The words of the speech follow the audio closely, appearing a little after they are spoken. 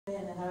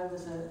I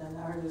was an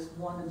artist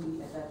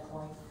wannabe at that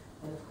point,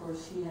 and of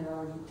course she had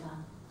already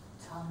done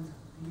tons of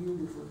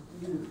beautiful,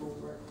 beautiful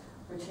work,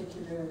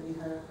 particularly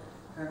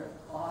her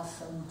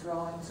awesome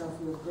drawings of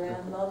your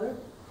grandmother.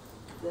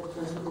 That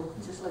was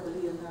just like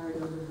Leonardo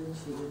da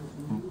Vinci, and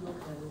you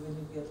look at it when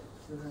you get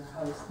to her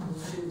house, and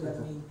you see what I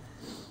mean.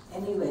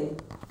 Anyway,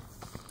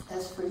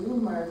 as for you,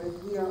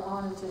 Margaret, we are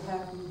honored to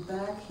have you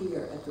back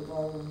here at the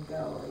Ballroom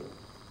Gallery.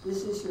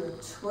 This is your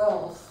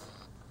 12th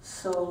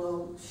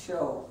solo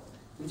show,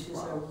 which is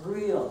a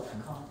real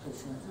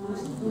accomplishment.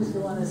 Who's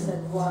the one that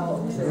said,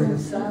 wow? Is it your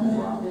son?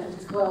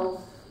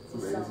 12.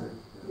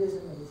 It is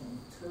amazing,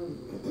 truly.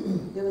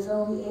 It was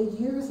only 8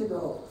 years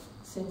ago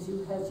since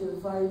you had your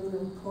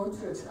vibrant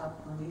portraits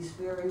up on these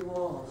very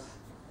walls,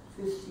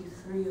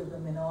 53 of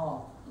them in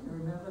all. You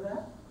remember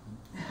that?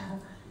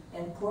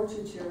 And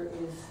portraiture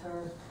is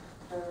her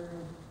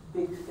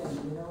big thing,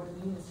 you know what I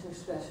mean? It's her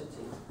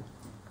specialty.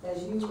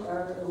 As you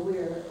are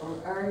aware,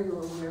 or are you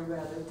aware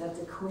rather, that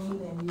the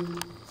Queen and you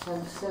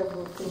have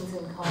several things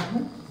in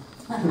common?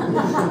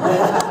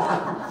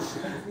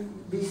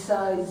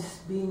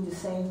 Besides being the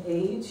same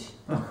age,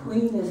 the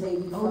Queen is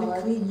 85. Oh,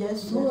 the Queen,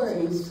 yes, you are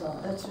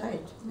 85. That's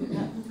right.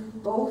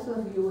 Both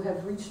of you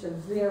have reached a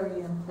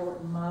very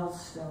important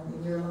milestone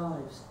in your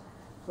lives.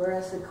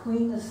 Whereas the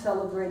Queen is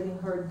celebrating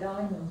her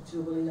diamond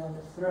jubilee on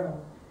the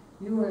throne,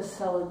 you are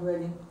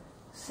celebrating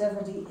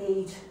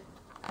 78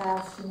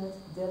 passionate,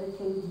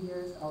 dedicated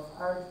years of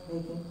art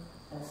making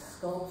as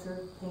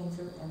sculptor,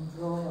 painter, and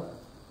drawer.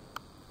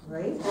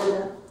 Right?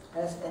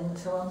 And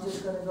so I'm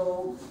just going to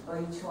go by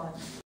each one.